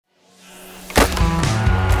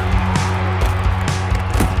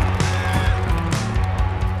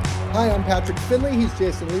Patrick Finley. He's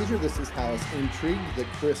Jason Leisure. This is House Intrigue, the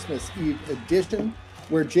Christmas Eve edition,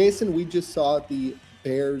 where, Jason, we just saw the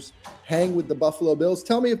Bears hang with the Buffalo Bills.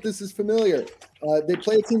 Tell me if this is familiar. They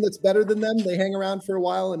play a team that's better than them. They hang around for a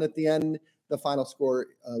while, and at the end, the final score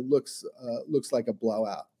looks like a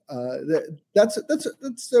blowout. That's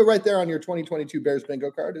right there on your 2022 Bears bingo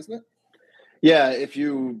card, isn't it? Yeah, if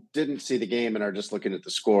you didn't see the game and are just looking at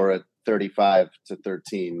the score at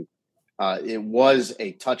 35-13, it was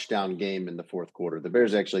a touchdown game in the fourth quarter. The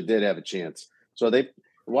Bears actually did have a chance. So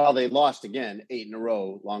while they lost again, 8 in a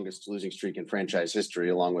row, longest losing streak in franchise history,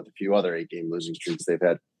 along with a few other 8-game losing streaks they've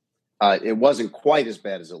had, it wasn't quite as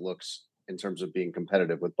bad as it looks in terms of being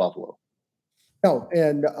competitive with Buffalo. No,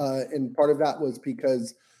 and part of that was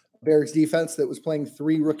because Bears defense that was playing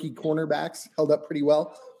 3 rookie cornerbacks held up pretty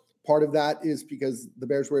well. Part of that is because the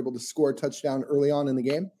Bears were able to score a touchdown early on in the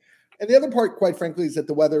game. And the other part, quite frankly, is that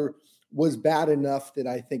the weather was bad enough that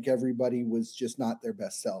I think everybody was just not their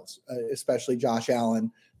best selves, especially Josh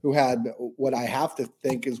Allen, who had what I have to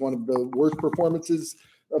think is one of the worst performances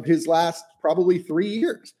of his last probably 3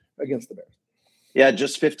 years against the Bears. Yeah,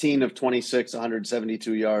 just 15 of 26,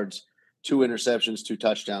 172 yards, 2 interceptions, 2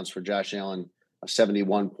 touchdowns for Josh Allen, a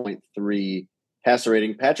 71.3 passer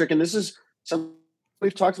rating. Patrick, and this is something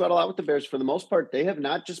we've talked about a lot with the Bears. For the most part, they have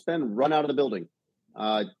not just been run out of the building.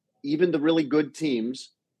 Even the really good teams,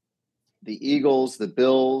 the Eagles, the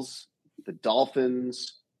Bills, the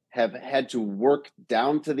Dolphins, have had to work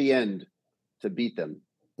down to the end to beat them.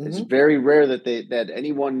 Mm-hmm. It's very rare that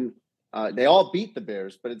anyone they all beat the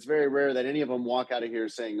Bears, but it's very rare that any of them walk out of here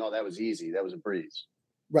saying, "Oh, that was easy. That was a breeze."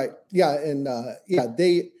 Right. Yeah, and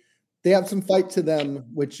they have some fight to them,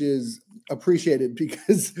 which is appreciated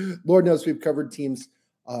because Lord knows we've covered teams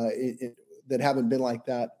that haven't been like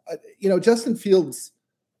that. Justin Fields.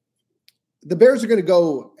 The Bears are going to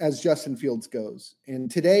go as Justin Fields goes. And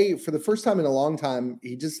today, for the first time in a long time,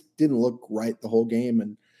 he just didn't look right the whole game.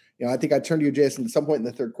 And, I think I turned to you, Jason, at some point in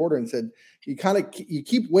the third quarter and said, you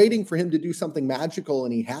keep waiting for him to do something magical,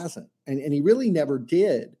 and he hasn't. And he really never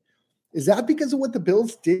did. Is that because of what the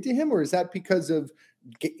Bills did to him, or is that because of,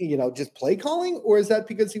 just play calling, or is that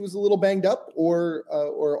because he was a little banged up, or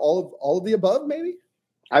all of the above, maybe?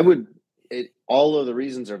 All of the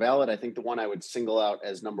reasons are valid. I think the one I would single out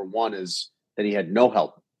as number one is that he had no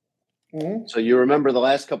help. Mm-hmm. So you remember the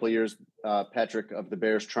last couple of years, Patrick, of the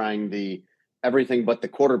Bears trying the everything but the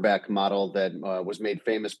quarterback model that was made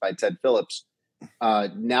famous by Ted Phillips.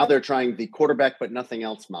 Now they're trying the quarterback but nothing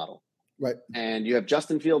else model. Right. And you have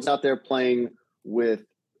Justin Fields out there playing with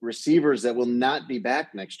receivers that will not be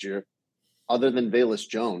back next year other than Velus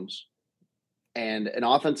Jones, and an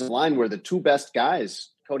offensive line where the 2 best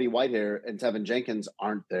guys, Cody Whitehair and Tevin Jenkins,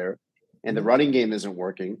 aren't there, and the running game isn't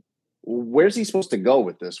working. Where's he supposed to go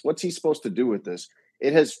with this? What's he supposed to do with this?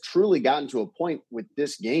 It has truly gotten to a point with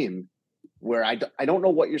this game where I don't know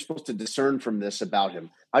what you're supposed to discern from this about him.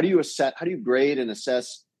 How do you grade and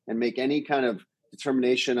assess and make any kind of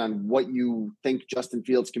determination on what you think Justin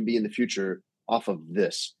Fields can be in the future off of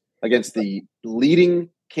this against the leading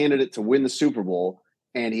candidate to win the Super Bowl,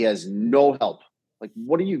 and he has no help? Like,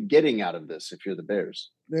 what are you getting out of this if you're the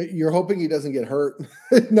Bears? You're hoping he doesn't get hurt,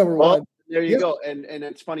 number one. There you go. And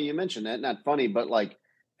it's funny you mentioned that. Not funny, but like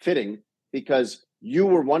fitting, because you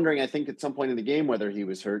were wondering, I think, at some point in the game whether he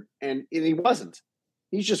was hurt, and he wasn't.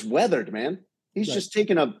 He's just weathered, man. It has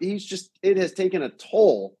taken a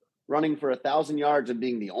toll running for 1,000 yards and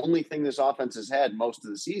being the only thing this offense has had most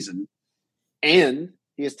of the season. And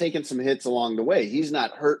he has taken some hits along the way. He's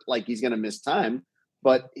not hurt like he's going to miss time.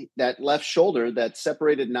 But that left shoulder, that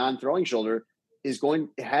separated non-throwing shoulder,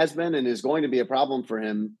 has been and is going to be a problem for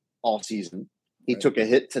him all season. He took a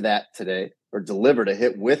hit to that today, or delivered a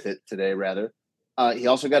hit with it today, rather. He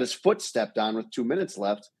also got his foot stepped on with 2 minutes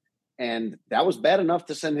left, and that was bad enough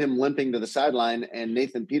to send him limping to the sideline, and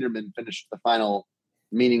Nathan Peterman finished the final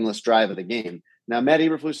meaningless drive of the game. Now, Matt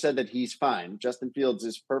Eberflus said that he's fine. Justin Fields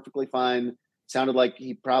is perfectly fine. Sounded like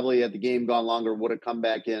he probably, had the game gone longer, would have come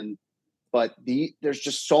back in. But there's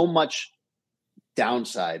just so much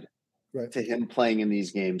downside to him playing in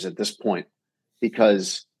these games at this point,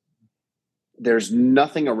 because there's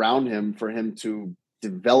nothing around him for him to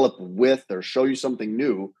develop with or show you something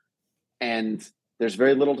new. And there's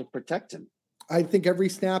very little to protect him. I think every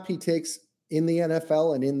snap he takes in the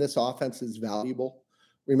NFL and in this offense is valuable.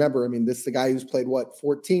 Remember, this is the guy who's played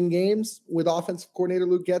 14 games with offensive coordinator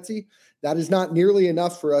Luke Getsy. That is not nearly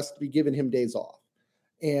enough for us to be giving him days off.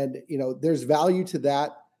 And, there's value to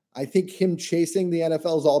that. I think him chasing the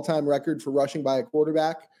NFL's all-time record for rushing by a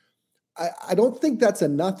quarterback, I don't think that's a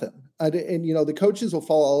nothing. And the coaches will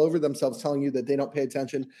fall all over themselves telling you that they don't pay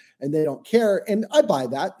attention and they don't care. And I buy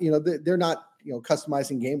that. They're not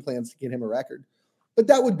customizing game plans to get him a record, but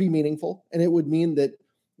that would be meaningful, and it would mean that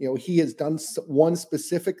he has done one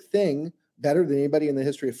specific thing better than anybody in the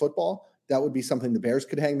history of football. That would be something the Bears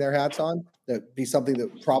could hang their hats on. That'd be something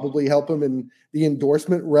that would probably help him in the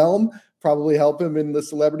endorsement realm, probably help him in the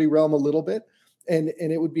celebrity realm a little bit. And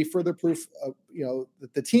it would be further proof of,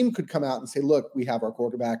 that the team could come out and say, look, we have our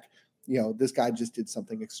quarterback. This guy just did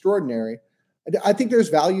something extraordinary. I think there's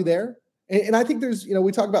value there. And I think there's,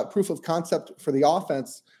 we talk about proof of concept for the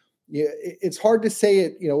offense. It's hard to say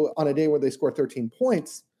it, on a day where they score 13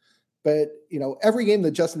 points, but, every game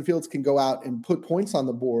that Justin Fields can go out and put points on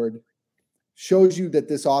the board shows you that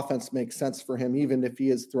this offense makes sense for him, even if he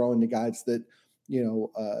is throwing to guys that,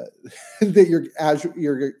 that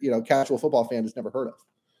your casual football fan has never heard of.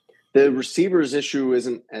 The receivers issue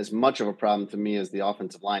isn't as much of a problem to me as the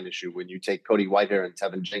offensive line issue when you take Cody Whitehair and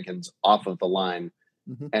Tevin Jenkins off of the line.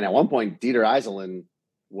 Mm-hmm. And at one point, Dieter Iserlin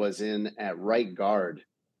was in at right guard.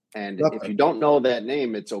 And if you don't know that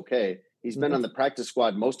name, it's okay. He's been on the practice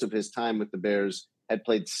squad most of his time with the Bears, had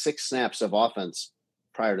played 6 snaps of offense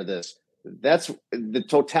prior to this. That's the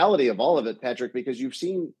totality of all of it, Patrick, because you've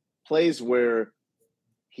seen plays where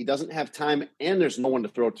he doesn't have time and there's no one to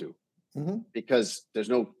throw to because there's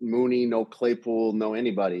no Mooney, no Claypool, no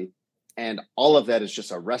anybody. And all of that is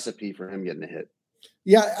just a recipe for him getting a hit.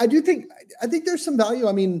 Yeah, I think there's some value.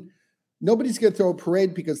 I mean, nobody's going to throw a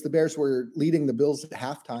parade because the Bears were leading the Bills at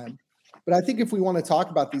halftime. But I think if we want to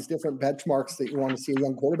talk about these different benchmarks that you want to see a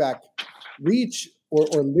young quarterback reach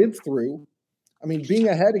or live through, I mean, being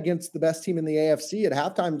ahead against the best team in the AFC at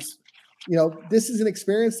halftime, this is an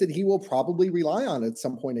experience that he will probably rely on at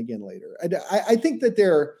some point again later. I think that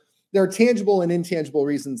there are tangible and intangible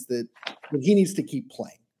reasons that he needs to keep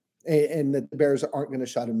playing and that the Bears aren't going to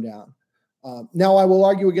shut him down. Now, I will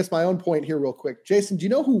argue against my own point here real quick. Jason, do you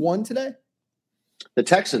know who won today? The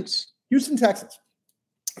Texans. Houston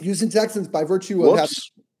Texans by virtue of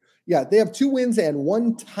they have 2 wins and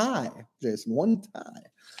 1 tie, Jason, 1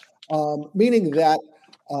 tie. Meaning that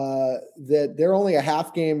they're only a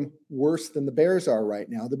half game worse than the Bears are right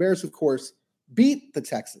now. The Bears, of course, beat the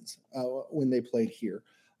Texans when they played here.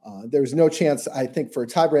 There's no chance, I think, for a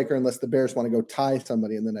tiebreaker unless the Bears want to go tie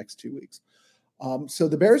somebody in the next 2 weeks. So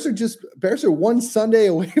the Bears are one Sunday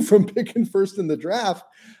away from picking first in the draft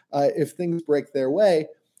if things break their way.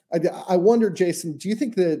 I wonder, Jason, do you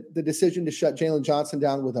think the decision to shut Jalen Johnson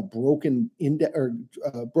down with a broken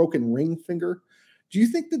broken ring finger, do you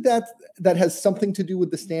think that has something to do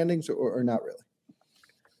with the standings or not really?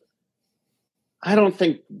 I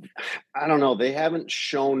don't know. They haven't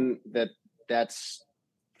shown that that's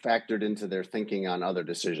factored into their thinking on other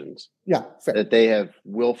decisions. Yeah, fair. That they have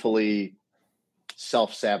willfully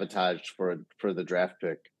self-sabotaged for the draft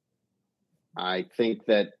pick. I think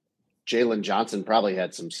that Jalen Johnson probably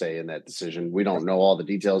had some say in that decision. We don't know all the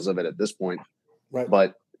details of it at this point. Right.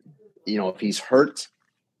 But, if he's hurt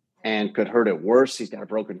and could hurt it worse, he's got a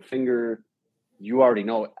broken finger. You already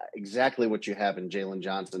know exactly what you have in Jalen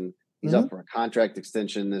Johnson. He's up for a contract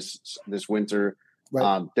extension this winter.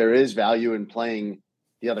 Right. There is value in playing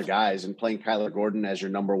the other guys and playing Kyler Gordon as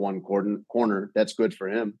your number 1 corner. That's good for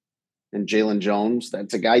him. And Jalen Jones,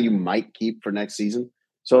 that's a guy you might keep for next season.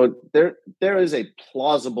 So there is a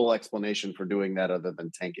plausible explanation for doing that other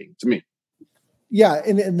than tanking to me. Yeah,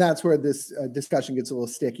 and that's where this discussion gets a little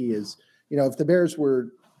sticky is, if the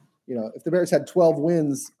Bears had 12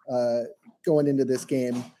 wins going into this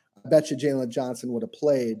game, I bet you Jalen Johnson would have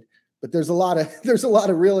played. But there's a lot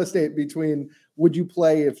of real estate between would you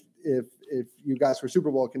play if you guys were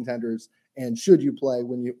Super Bowl contenders and should you play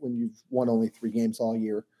when you've won only 3 games all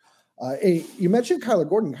year. You mentioned Kyler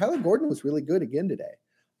Gordon. Kyler Gordon was really good again today.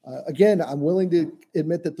 Again, I'm willing to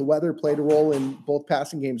admit that the weather played a role in both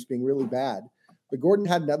passing games being really bad. But Gordon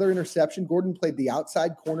had another interception. Gordon played the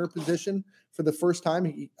outside corner position for the first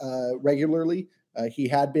time regularly. He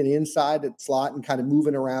had been inside at slot and kind of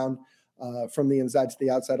moving around from the inside to the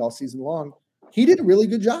outside all season long. He did a really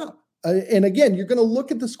good job. And again, you're going to look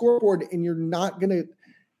at the scoreboard and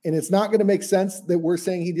it's not going to make sense that we're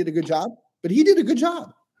saying he did a good job, but he did a good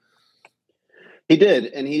job. He did.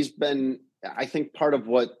 And he's been, I think part of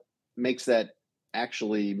what makes that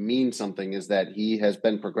actually mean something is that he has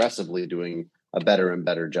been progressively doing a better and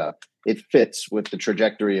better job. It fits with the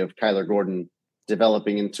trajectory of Kyler Gordon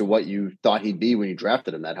developing into what you thought he'd be when you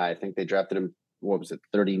drafted him that high. I think they drafted him,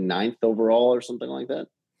 39th overall or something like that.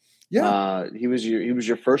 Yeah. He was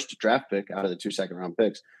your first draft pick out of the 2 second-round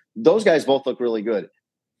picks. Those guys both look really good.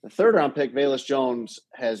 The 3rd-round pick, Velus Jones,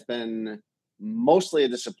 has been mostly a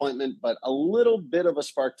disappointment, but a little bit of a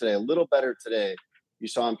spark today, a little better today. You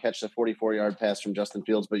saw him catch the 44-yard pass from Justin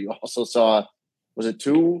Fields, but you also saw, was it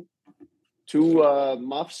two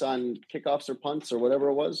muffs on kickoffs or punts or whatever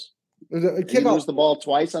it was? Did he lose the ball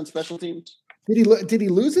twice on special teams? Did he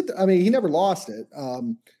lose it? I mean, he never lost it.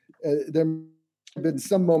 There have been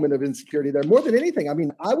some moment of insecurity there. More than anything, I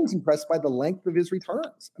mean, I was impressed by the length of his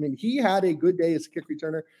returns. I mean, he had a good day as a kick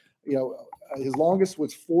returner. You know, his longest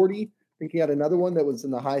was 40. I think he had another one that was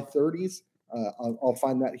in the high 30s. I'll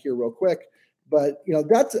find that here real quick. But, you know,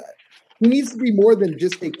 he needs to be more than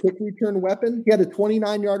just a kick return weapon. He had a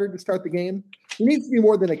 29-yarder to start the game. He needs to be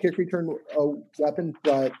more than a kick return weapon,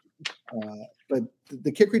 but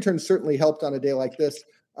the kick return certainly helped on a day like this.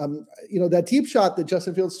 You know, that deep shot that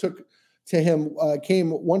Justin Fields took to him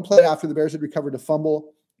came one play after the Bears had recovered a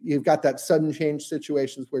fumble. You've got that sudden change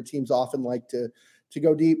situations where teams often like to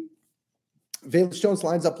go deep. Velus Jones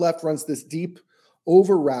lines up left, runs this deep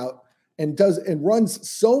over route, and runs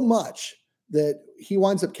so much that he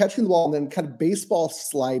winds up catching the ball and then kind of baseball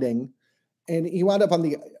sliding, and he wound up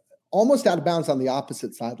almost out of bounds on the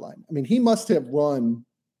opposite sideline. I mean, he must have run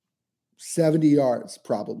 70 yards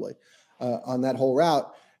probably on that whole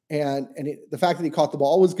route. And the fact that he caught the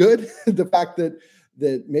ball was good. The fact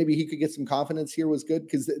that maybe he could get some confidence here was good,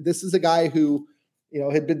 because this is a guy who, you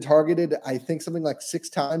know, had been targeted, I think something like 6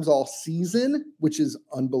 times all season, which is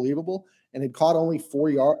unbelievable, and had caught only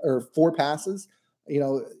 4 passes. You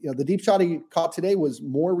know, the deep shot he caught today was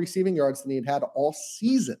more receiving yards than he had all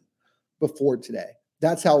season before today.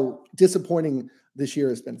 That's how disappointing this year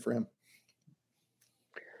has been for him.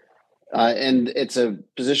 And it's a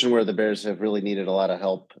position where the Bears have really needed a lot of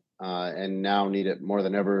help and now need it more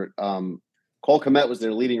than ever. Cole Kmet was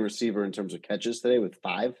their leading receiver in terms of catches today with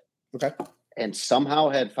 5. Okay. And somehow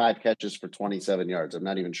had 5 catches for 27 yards. I'm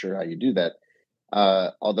not even sure how you do that.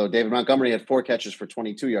 Although David Montgomery had 4 catches for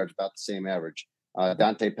 22 yards, about the same average.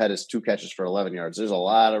 Dante Pettis, 2 catches for 11 yards. There's a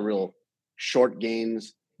lot of real short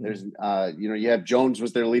gains. There's, you have Jones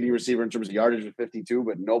was their leading receiver in terms of yardage with 52,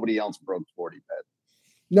 but nobody else broke 40, Pat.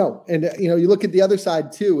 No. And, you look at the other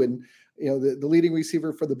side too. And, the leading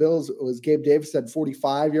receiver for the Bills was Gabe Davis, had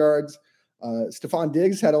 45 yards. Stephon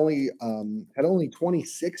Diggs had only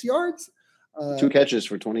 26 yards. 2 catches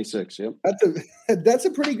for 26. Yep. That's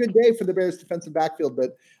a pretty good day for the Bears defensive backfield,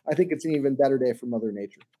 but I think it's an even better day for Mother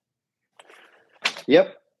Nature.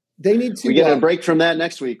 Yep. They need to. We get a break from that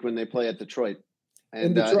next week when they play at Detroit.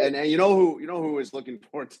 And and you know who is looking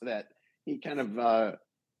forward to that? He kind of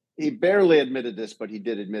he barely admitted this, but he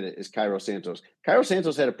did admit it, is Cairo Santos. Cairo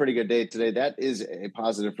Santos had a pretty good day today. That is a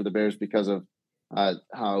positive for the Bears because of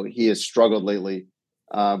how he has struggled lately.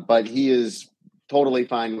 But he is totally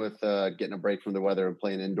fine with getting a break from the weather and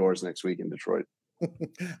playing indoors next week in Detroit.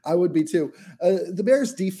 I would be too. The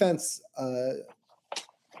Bears defense,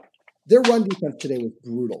 their run defense today was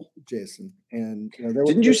brutal, Jason. And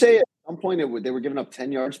didn't you say at some point they were giving up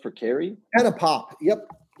 10 yards per carry? 10 a pop. Yep.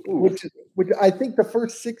 Which I think the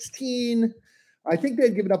first 16, I think they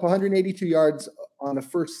had given up 182 yards on the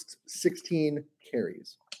first 16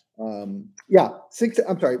 carries.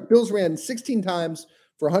 Bills ran 16 times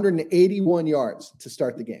for 181 yards to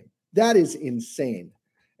start the game. That is insane.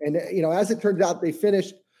 And, as it turns out, they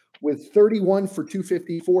finished with 31 for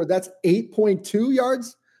 254. That's 8.2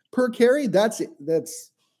 yards per carry. That's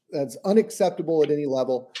unacceptable at any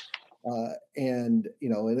level. And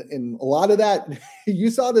a lot of that, you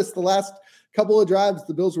saw this the last couple of drives,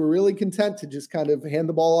 the Bills were really content to just kind of hand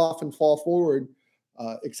the ball off and fall forward,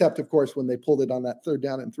 except, of course, when they pulled it on that 3rd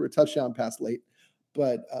down and threw a touchdown pass late.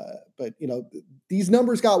 But these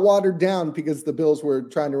numbers got watered down because the Bills were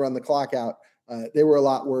trying to run the clock out. They were a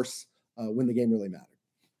lot worse when the game really mattered.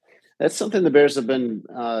 That's something the Bears have been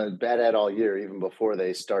bad at all year, even before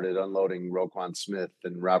they started unloading Roquan Smith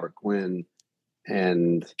and Robert Quinn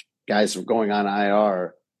and guys going on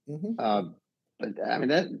IR. Mm-hmm. But I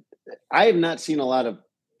mean, I have not seen a lot of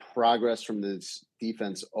progress from this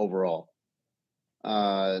defense overall.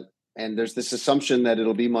 And there's this assumption that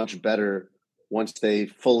it'll be much better once they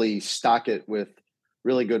fully stock it with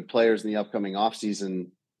really good players in the upcoming offseason.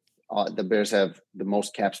 The Bears have the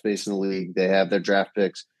most cap space in the league. They have their draft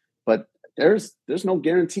picks, but there's no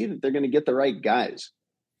guarantee that they're going to get the right guys.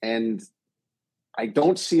 And I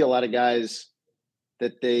don't see a lot of guys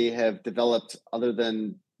that they have developed other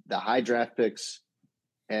than the high draft picks,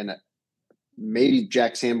 and maybe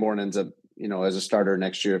Jack Sanborn ends up, as a starter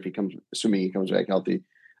next year assuming he comes back healthy.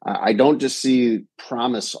 I don't just see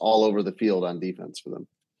promise all over the field on defense for them.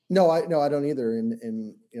 No, I don't either.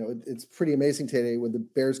 And it's pretty amazing today when the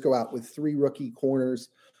Bears go out with 3 rookie corners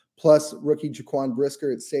plus rookie Jaquan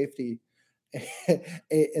Brisker at safety.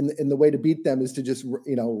 and the way to beat them is to just,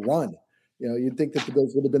 run. You'd think that the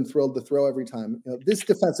Bills would have been thrilled to throw every time. This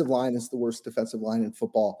defensive line is the worst defensive line in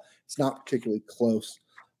football. It's not particularly close.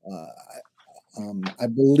 I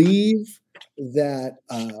believe that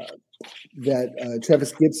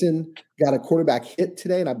Travis Gibson got a quarterback hit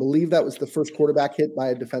today, and I believe that was the first quarterback hit by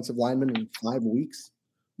a defensive lineman in 5 weeks,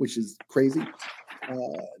 which is crazy.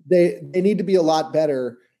 They need to be a lot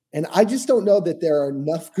better, and I just don't know that there are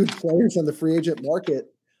enough good players on the free agent market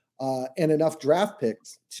and enough draft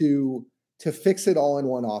picks to fix it all in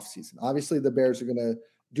one offseason. Obviously, the Bears are going to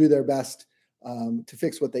do their best to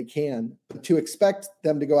fix what they can, but to expect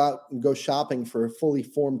them to go out and go shopping for a fully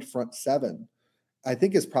formed front seven, I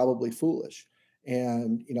think is probably foolish.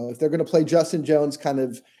 And, if they're going to play Justin Jones kind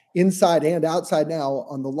of inside and outside now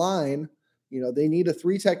on the line, they need a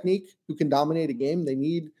 3 technique who can dominate a game. They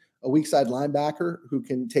need a weak side linebacker who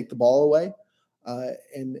can take the ball away.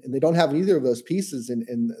 And they don't have either of those pieces.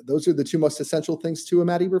 And those are the 2 most essential things to a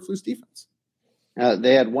Matt Eberflus defense.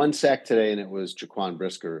 They had 1 sack today, and it was Jaquan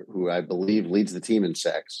Brisker, who I believe leads the team in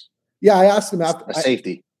sacks. Yeah, I asked him after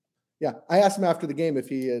safety. I asked him after the game if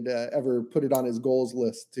he had ever put it on his goals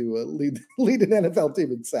list to lead an NFL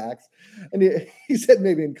team in sacks, and he said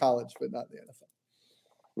maybe in college, but not in the NFL.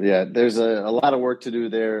 Yeah, there's a lot of work to do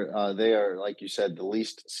there. They are, like you said, the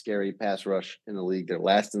least scary pass rush in the league. They're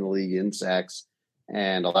last in the league in sacks,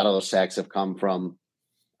 and a lot of those sacks have come from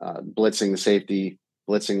blitzing the safety,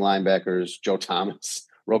 blitzing linebackers. Joe Thomas,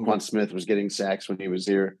 Roquan Smith was getting sacks when he was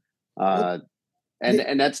here,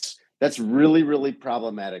 and that's really, really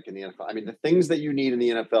problematic in the NFL. I mean, the things that you need in the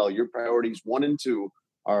NFL, your priorities 1 and 2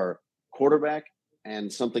 are quarterback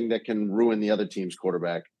and something that can ruin the other team's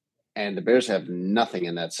quarterback. And the Bears have nothing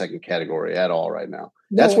in that second category at all right now.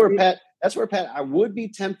 That's where Pat, I would be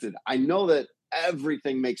tempted. I know that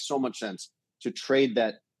everything makes so much sense to trade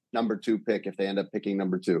that number 2 pick if they end up picking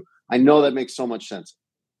number 2. I know that makes so much sense.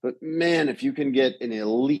 But man, if you can get an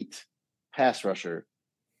elite pass rusher,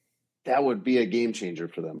 that would be a game changer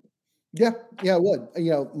for them. Yeah, it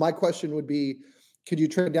would. My question would be, could you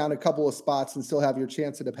trade down a couple of spots and still have your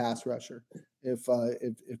chance at a pass rusher if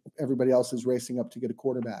everybody else is racing up to get a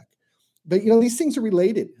quarterback? But, these things are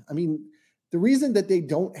related. I mean, the reason that they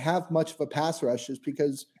don't have much of a pass rush is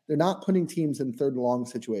because they're not putting teams in 3rd and long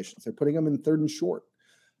situations. They're putting them in 3rd and short.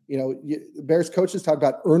 The Bears coaches talk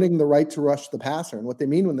about earning the right to rush the passer. And what they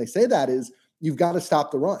mean when they say that is you've got to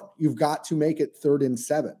stop the run. You've got to make it 3rd and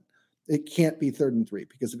 7. It can't be 3rd and 3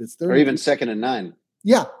 because if it's 3rd or even 2nd and 9.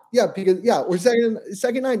 Yeah, because or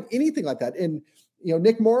second 9, anything like that. And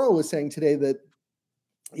Nick Morrow was saying today that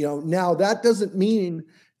now that doesn't mean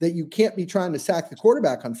that you can't be trying to sack the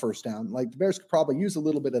quarterback on 1st down. Like the Bears could probably use a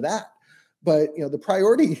little bit of that, but the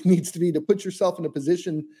priority needs to be to put yourself in a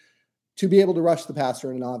position to be able to rush the passer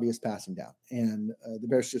in an obvious passing down. And the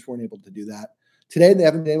Bears just weren't able to do that today. They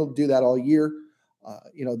haven't been able to do that all year.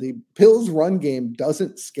 The Bills run game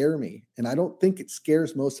doesn't scare me, and I don't think it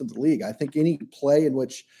scares most of the league. I think any play in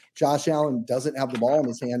which Josh Allen doesn't have the ball in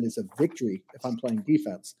his hand is a victory if I'm playing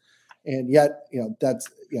defense. And yet,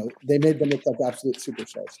 they made them look like absolute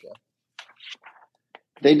superstars today.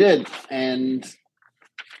 They did, and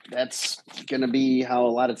that's going to be how a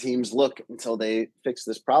lot of teams look until they fix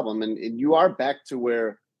this problem. And you are back to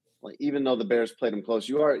where, like, even though the Bears played them close,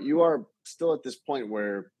 you are still at this point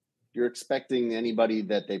where you're expecting anybody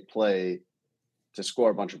that they play to score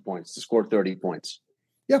a bunch of points, to score 30 points.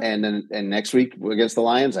 Yeah. And next week against the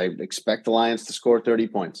Lions, I expect the Lions to score 30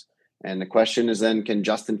 points. And the question is then, can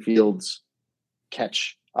Justin Fields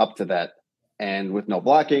catch up to that? And with no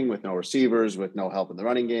blocking, with no receivers, with no help in the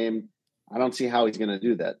running game, I don't see how he's going to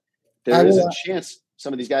do that. There is a chance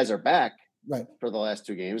some of these guys are back for the last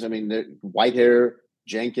 2 games. I mean, Whitehair,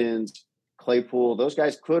 Jenkins, Claypool, those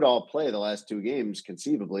guys could all play the last 2 games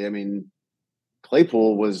conceivably. I mean,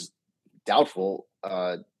 Claypool was doubtful,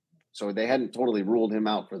 so they hadn't totally ruled him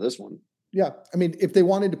out for this one. Yeah, I mean, if they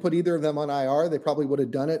wanted to put either of them on IR, they probably would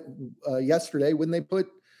have done it yesterday when they put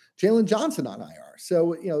Jalen Johnson on IR.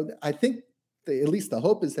 So, I think at least the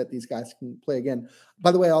hope is that these guys can play again.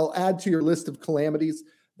 By the way, I'll add to your list of calamities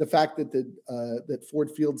the fact that that Ford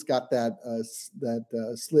Field's got that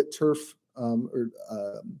slit turf or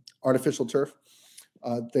artificial turf,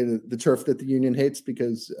 the turf that the union hates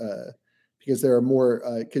because there are more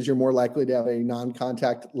because you're more likely to have a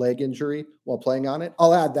non-contact leg injury while playing on it.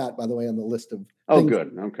 I'll add that, by the way, on the list of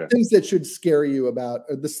things that should scare you about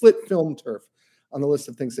the slit film turf on the list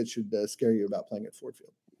of things that should scare you about playing at Ford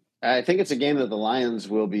Field. I think it's a game that the Lions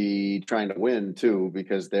will be trying to win too,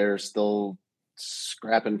 because they're still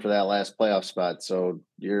scrapping for that last playoff spot. So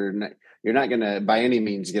you're not going to by any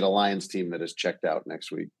means get a Lions team that is checked out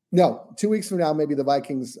next week. No, 2 weeks from now, maybe the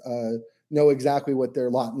Vikings know exactly what their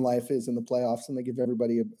lot in life is in the playoffs, and they give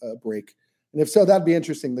everybody a break. And if so, that'd be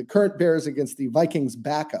interesting. The current Bears against the Vikings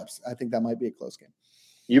backups. I think that might be a close game.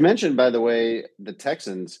 You mentioned, by the way, the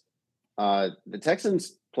Texans. The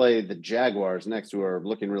Texans play the Jaguars next, who are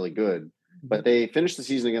looking really good, but they finished the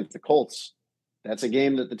season against the Colts. That's a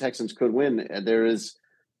game that the Texans could win. There's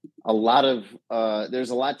a lot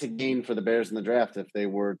to gain for the Bears in the draft if they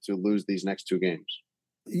were to lose these next 2 games.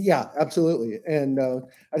 Yeah, absolutely. And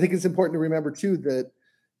I think it's important to remember too that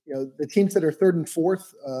the teams that are 3rd and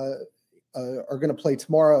 4th are going to play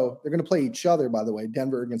tomorrow. They're going to play each other, by the way.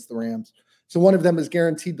 Denver against the Rams. So one of them is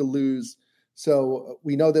guaranteed to lose. So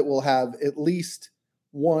we know that we'll have at least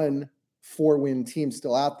one 4-win team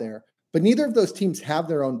still out there. But neither of those teams have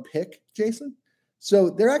their own pick, Jason.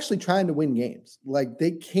 So they're actually trying to win games. Like,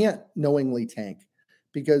 they can't knowingly tank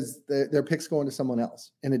because their pick's going to someone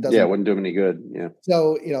else, and it doesn't. Yeah, it wouldn't do them any good. Yeah.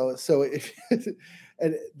 So so if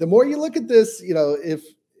and the more you look at this, if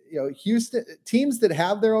Houston teams that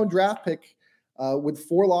have their own draft pick with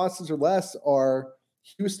 4 losses or less are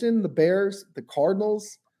Houston, the Bears, the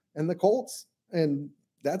Cardinals, and the Colts, and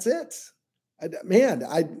that's it.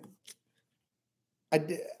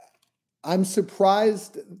 I'm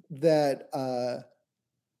surprised that a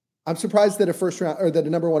first round or that a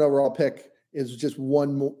number 1 overall pick is just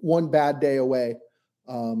one bad day away,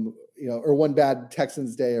 or one bad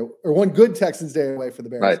Texans day or one good Texans day away for the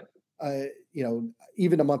Bears. Right.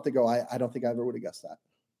 Even a month ago, I don't think I ever would have guessed that.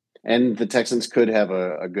 And the Texans could have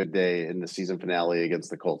a good day in the season finale against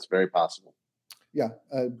the Colts. Very possible. Yeah.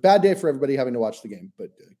 Bad day for everybody having to watch the game, but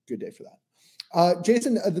good day for that.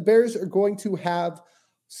 Jason, the Bears are going to have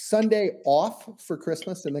Sunday off for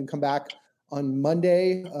Christmas and then come back on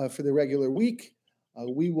Monday for the regular week.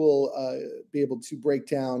 We will be able to break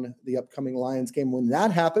down the upcoming Lions game when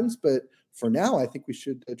that happens. But for now, I think we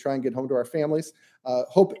should try and get home to our families.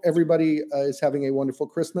 Hope everybody is having a wonderful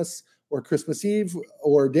Christmas or Christmas Eve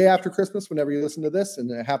or day after Christmas, whenever you listen to this,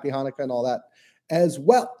 and a happy Hanukkah and all that as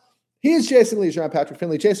well. He is Jason Lieser. I'm Patrick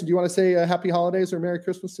Finley. Jason, do you want to say happy holidays or Merry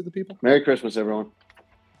Christmas to the people? Merry Christmas, everyone.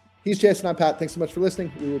 He's Jason. I'm Pat. Thanks so much for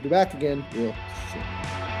listening. We will be back again real soon.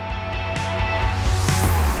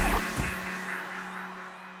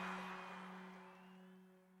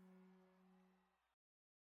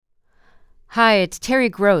 Hi, it's Terry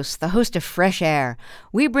Gross, the host of Fresh Air.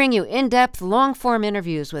 We bring you in-depth, long-form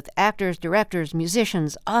interviews with actors, directors,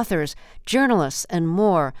 musicians, authors, journalists, and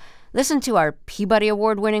more. Listen to our Peabody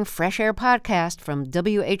Award-winning Fresh Air podcast from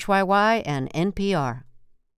WHYY and NPR.